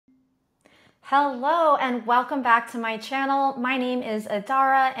Hello and welcome back to my channel. My name is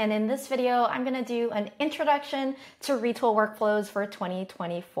Adara, and in this video, I'm going to do an introduction to Retool Workflows for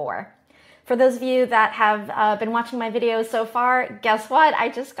 2024. For those of you that have been watching my videos so far, guess what? I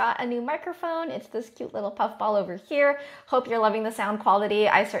just got a new microphone. It's this cute little puffball over here. Hope you're loving the sound quality.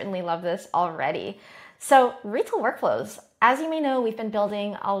 I certainly love this already. So Retool Workflows. As you may know, we've been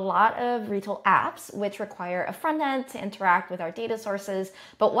building a lot of Retool apps, which require a front end to interact with our data sources.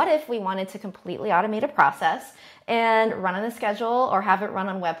 But what if we wanted to completely automate a process and run on a schedule or have it run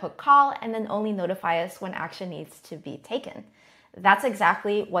on webhook call and then only notify us when action needs to be taken? That's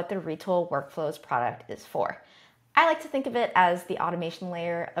exactly what the Retool Workflows product is for. I like to think of it as the automation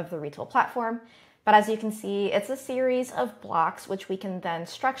layer of the Retool platform. But as you can see, it's a series of blocks which we can then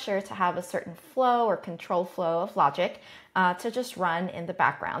structure to have a certain flow or control flow of logic to just run in the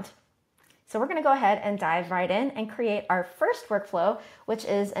background. So we're going to go ahead and dive right in and create our first workflow, which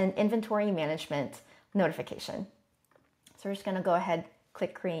is an inventory management notification. So we're just going to go ahead,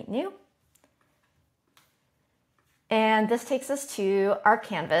 click Create New. And this takes us to our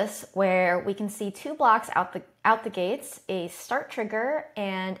canvas where we can see two blocks out the gates, a start trigger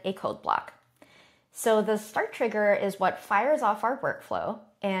and a code block. So the start trigger is what fires off our workflow.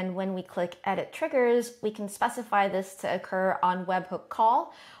 And when we click Edit Triggers, we can specify this to occur on webhook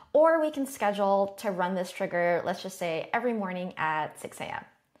call, or we can schedule to run this trigger, let's just say every morning at 6 a.m.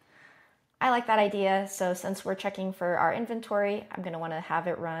 I like that idea. So since we're checking for our inventory, I'm going to want to have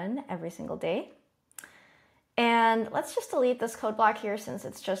it run every single day. And let's just delete this code block here since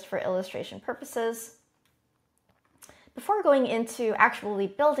it's just for illustration purposes. Before going into actually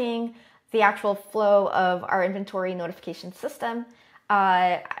building the actual flow of our inventory notification system,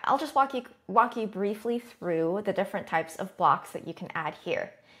 I'll just walk you briefly through the different types of blocks that you can add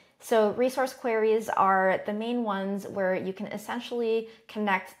here. So resource queries are the main ones where you can essentially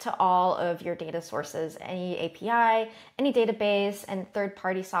connect to all of your data sources, any API, any database, and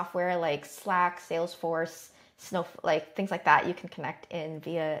third-party software like Slack, Salesforce, Snowflake, things like that you can connect in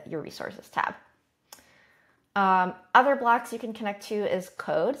via your resources tab. Other blocks you can connect to is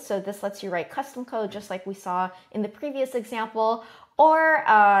code. So this lets you write custom code just like we saw in the previous example, or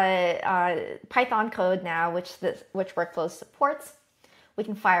Python code now, which Workflows supports. We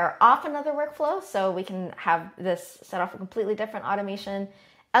can fire off another workflow, so we can have this set off a completely different automation,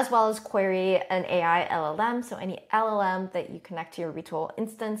 as well as query an AI LLM. So any LLM that you connect to your Retool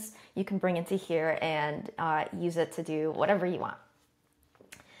instance, you can bring into here and use it to do whatever you want.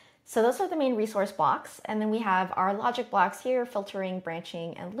 So those are the main resource blocks. And then we have our logic blocks here, filtering,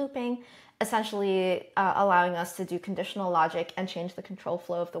 branching, and looping, essentially allowing us to do conditional logic and change the control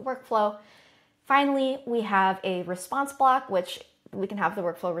flow of the workflow. Finally, we have a response block, which we can have the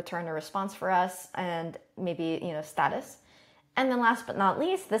workflow return a response for us and maybe, status. And then last but not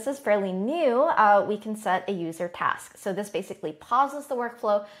least, this is fairly new, we can set a user task. So this basically pauses the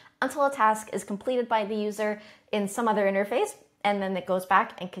workflow until a task is completed by the user in some other interface, and then it goes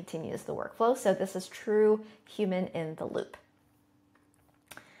back and continues the workflow. So this is true human in the loop.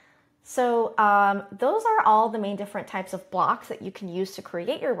 So those are all the main different types of blocks that you can use to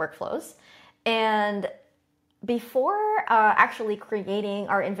create your workflows. And before actually creating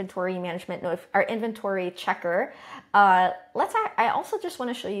our inventory management, our inventory checker, I also just want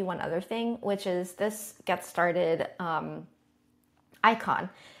to show you one other thing, which is this Get Started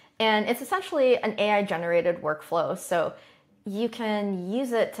icon. And it's essentially an AI generated workflow. So you can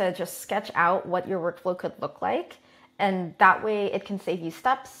use it to just sketch out what your workflow could look like. And that way it can save you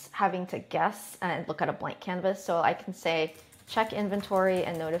steps having to guess and look at a blank canvas. So I can say, check inventory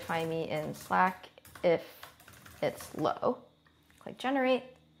and notify me in Slack if it's low. Click generate,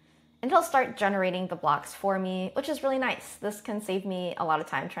 and it'll start generating the blocks for me, which is really nice. This can save me a lot of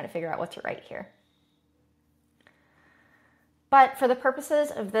time trying to figure out what to write here. But for the purposes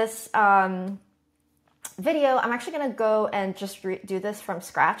of this video, I'm actually going to go and just do this from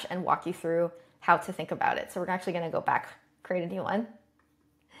scratch and walk you through how to think about it. So we're actually going to go back, create a new one,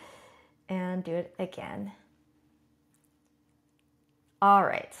 and do it again. All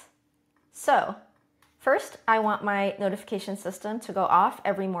right. So first, I want my notification system to go off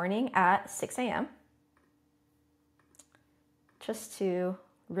every morning at 6 a.m. just to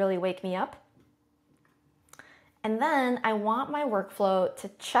really wake me up. And then I want my workflow to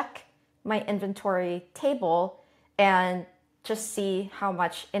check my inventory table and just see how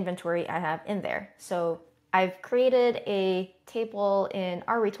much inventory I have in there. So I've created a table in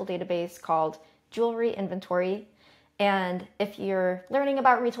our Retool database called Jewelry Inventory. And if you're learning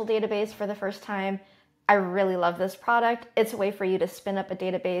about Retool database for the first time, I really love this product. It's a way for you to spin up a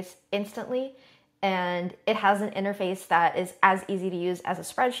database instantly, and it has an interface that is as easy to use as a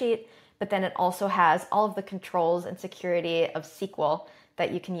spreadsheet, but then it also has all of the controls and security of SQL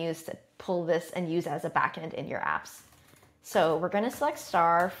that you can use to pull this and use as a backend in your apps. So we're going to select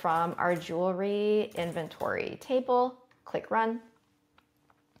star from our jewelry inventory table, click run.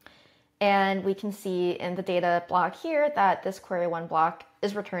 And we can see in the data block here that this query one block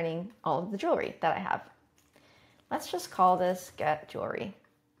is returning all of the jewelry that I have. Let's just call this get jewelry.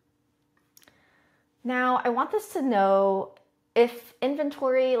 Now I want this to know if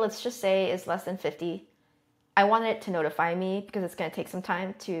inventory, let's just say, is less than 50. I want it to notify me because it's going to take some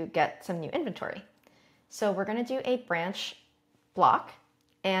time to get some new inventory. So we're going to do a branch block,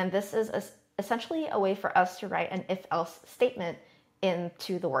 and this is essentially a way for us to write an if-else statement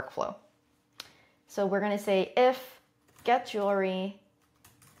into the workflow. So we're going to say if get jewelry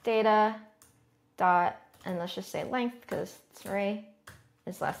data dot, and let's just say length because this array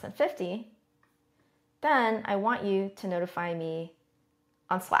is less than 50, then I want you to notify me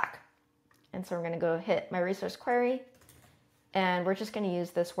on Slack. And so we're going to go hit my resource query, and we're just going to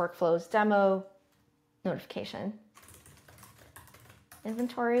use this workflows demo notification.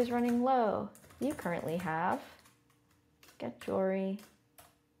 Inventory is running low. You currently have get jewelry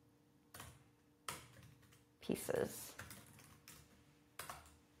pieces.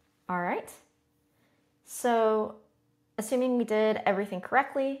 All right. So assuming we did everything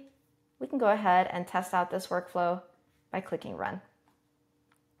correctly, we can go ahead and test out this workflow by clicking run.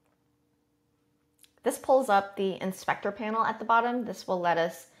 This pulls up the inspector panel at the bottom. This will let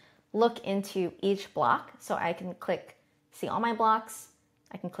us look into each block. So I can click see all my blocks.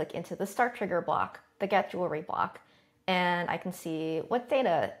 I can click into the start trigger block, the get jewelry block, and I can see what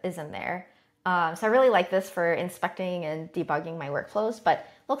data is in there. So I really like this for inspecting and debugging my workflows, but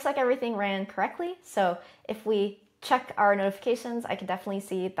looks like everything ran correctly. So if we check our notifications, I can definitely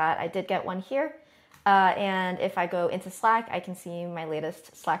see that I did get one here. And if I go into Slack, I can see my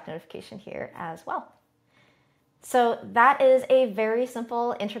latest Slack notification here as well. So that is a very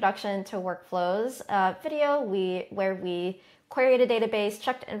simple introduction to workflows video where we queried a database,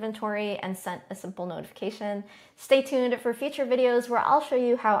 checked inventory, and sent a simple notification. Stay tuned for future videos where I'll show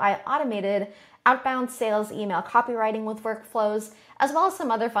you how I automated outbound sales email copywriting with workflows, as well as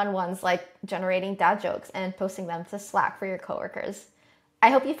some other fun ones like generating dad jokes and posting them to Slack for your coworkers. I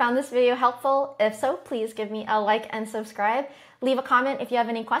hope you found this video helpful. If so, please give me a like and subscribe. Leave a comment if you have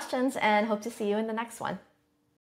any questions, and hope to see you in the next one.